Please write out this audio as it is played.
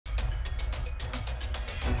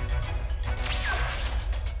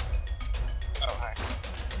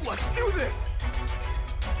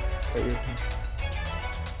Right here.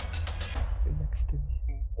 Right next to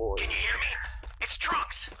me. Boy. Can you hear me? It's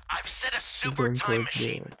Trunks. I've set a He's super going time towards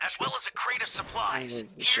machine, the as well as a crate of supplies.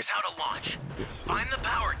 Where's the Here's ship? how to launch. this Find the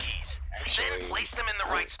power keys, Actually, then place them in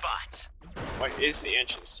the right spots. what is the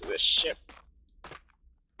entrance to this ship?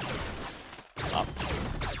 Up.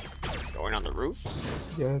 Going on the roof?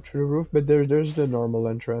 Yeah, through the roof, but there's the normal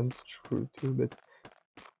entrance through too, but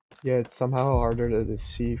yeah, it's somehow harder to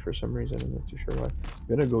see for some reason. I'm not too sure why. I'm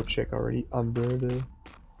gonna go check already under the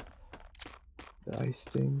ice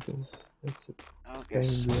thing, because that's it. I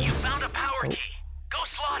guess Yeah. You found a power Oh. key. Go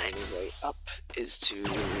slot the it. only way up is to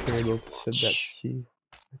You're able to set that launch. key.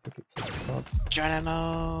 I think it's at the top.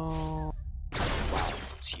 Dynamo! Wow,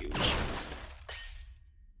 this is huge.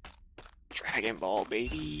 Dragon Ball,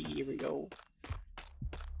 baby. Here we go.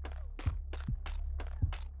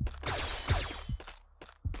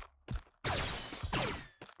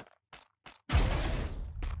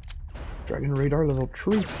 Dragon Radar level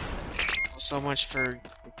 3. So much for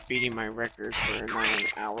beating my record for a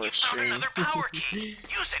 9-hour You found stream. another power key.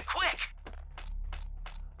 Use it quick.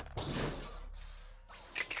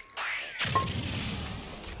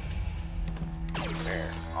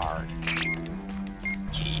 Where are you?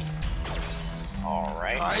 Key.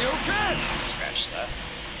 Alright. Scratch that.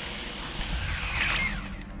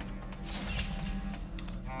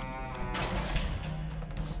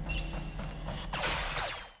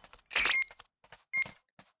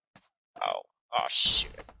 Oh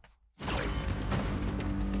shoot.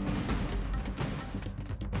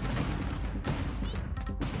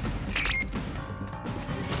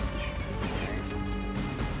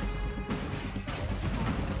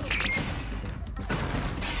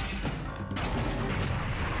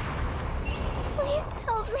 Please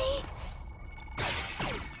help me.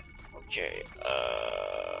 Okay,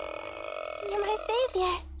 You're my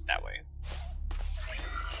savior. that way.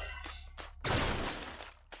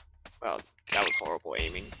 Well, that was horrible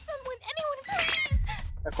aiming. Anyone, please.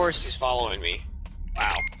 Of course he's following me.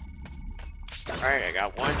 Wow. Alright, I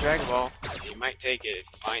got one Dragon Ball. He might take it if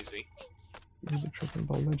he finds me. Here's the Dragon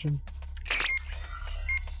Ball Legend.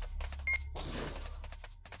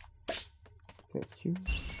 Thank you.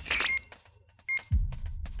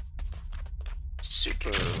 Super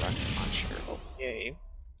rocket launcher. Okay.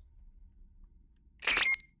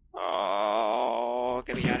 Oh,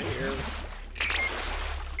 get me out of here.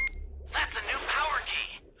 That's a new power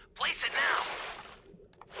key. Place it now.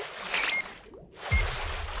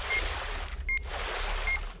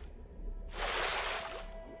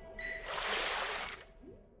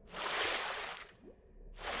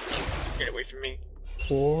 Get away from me.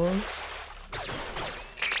 4.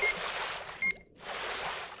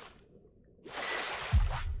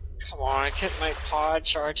 Come on, can't my pod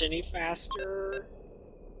charge any faster?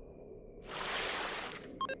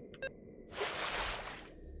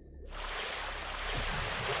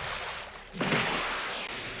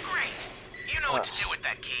 Great. You know what to do with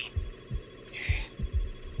that key. Okay.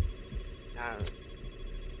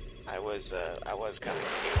 I was kind of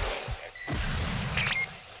scared.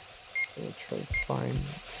 Gonna try to find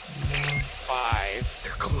more. 5.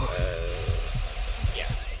 They're close. Yeah,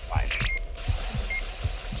 5.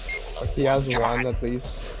 Still a level He has 1. Come one on. at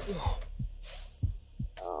least.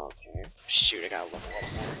 Okay. Shoot, I gotta level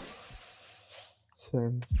up more.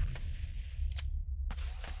 Same.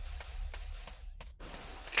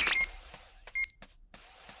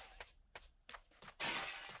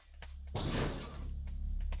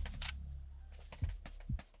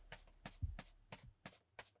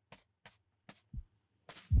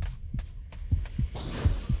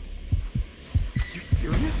 You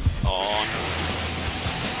serious? Oh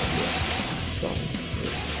So, no.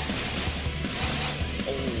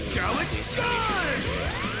 Oh, Galaxy please tell me this is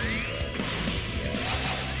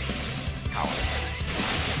power.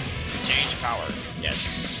 Change power.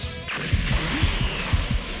 Yes.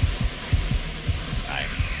 I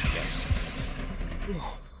guess.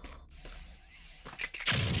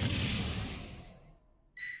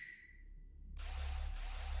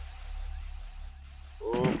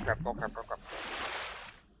 Oh crap, oh crap, oh crap.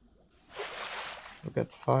 we'll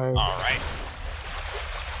get 5. Alright.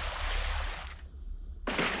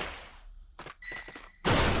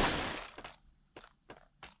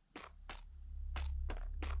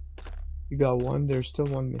 You got one, there's still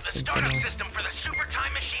one The missing. startup somehow. system for the super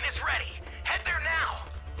time machine is ready. Head there now.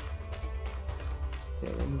 Yeah,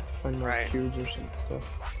 I need to find more Right. cubes or some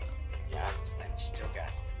stuff. Yeah, I've still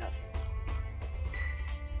got nothing.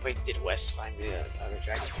 Wait, did West find the other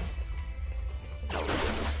dragon? No.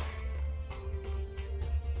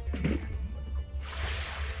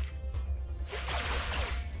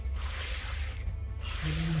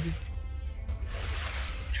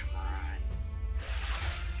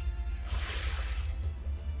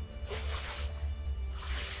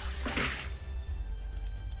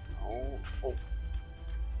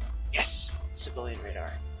 civilian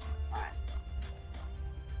radar. Alright.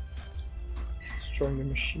 Destroying the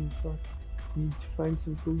machine. Fuck. Need to find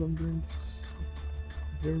some food and drinks.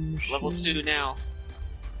 Is there a machine? Level 2 now.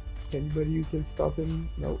 Anybody who can stop him?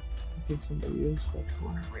 No. I think somebody is. That's cool.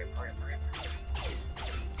 Hurry up, hurry up, hurry up.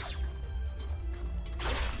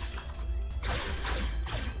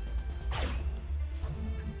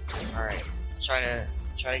 Alright. Try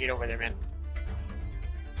to get over there, man.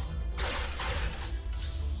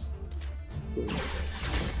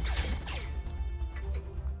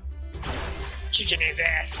 Kicking his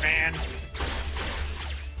ass, man.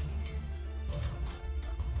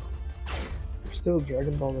 There's still a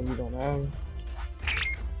Dragon Ball that we don't have.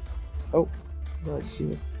 Oh, no, I see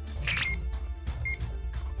it.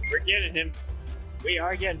 We're getting him. We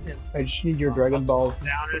are getting him. I just need your Dragon Ball.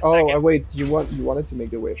 Down in a Oh, second. wait, you wanted to make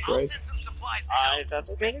the wish, I'll right? send some supplies to help. That's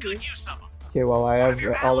okay. Make good use of them. Okay, well I One have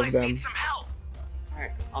your all of allies them. need some help.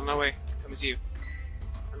 Alright, on my way. Come to you.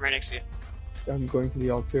 I'm right next to you. I'm going to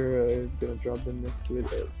the altar. I'm gonna drop them next to it.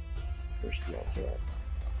 Where's the altar at?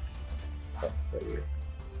 Oh, right here.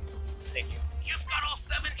 Thank you. You've got all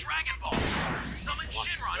 7 Dragon Balls. Summon Come on,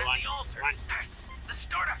 Shinron come on, at the altar. come on. The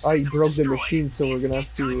startup Oh, you system's broke the destroyed. machine, so we're gonna have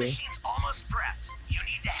The escape time to. machine's almost prepped. You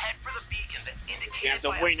need to head for the beacon that's gonna indicated have to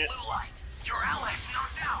by a wing blue it. light. Your allies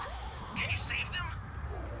knocked out. Can you save them?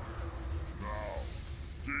 Now,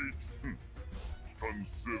 state,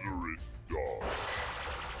 consider it done.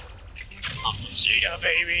 I'm Cheetah,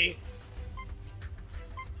 baby.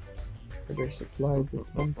 Are there supplies that's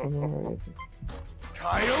been somewhere?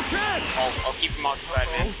 I'll keep him occupied,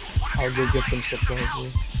 man. I'll go get some supplies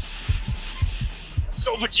here. Let's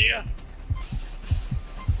go, Vegeta.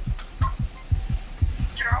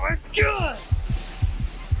 Going good.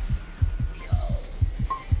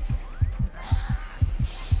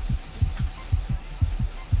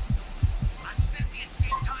 I've sent the escape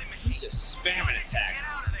time machine. He's just spamming Get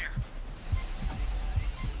attacks. out of there.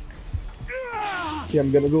 Okay,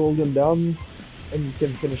 I'm gonna go hold him down, and you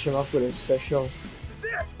can finish him off with a special. All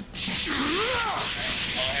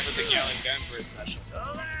I have is a Gallon gun for a special.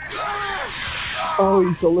 Oh,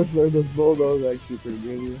 he solar flared this bull. That was actually pretty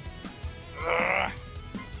good. Ugh.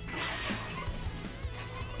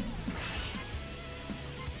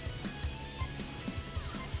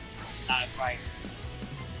 Not a fight.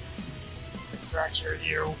 Fracture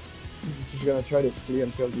you. He's just gonna try to flee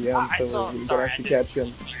until the end, I so saw. we're gonna Sorry, have I to didn't catch see him.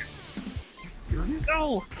 him.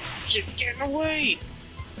 No! Keep getting away!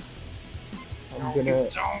 I'm No, gonna. you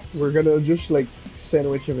don't! We're gonna just like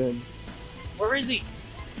sandwich him in. Where is he?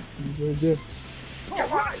 He's right there.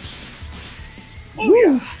 Come on! Woo!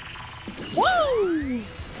 Yeah. Woo!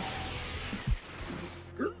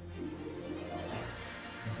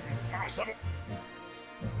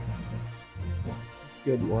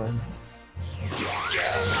 Good one.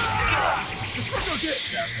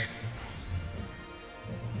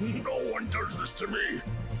 No one does this to me.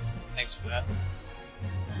 Thanks for that.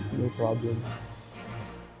 No problem.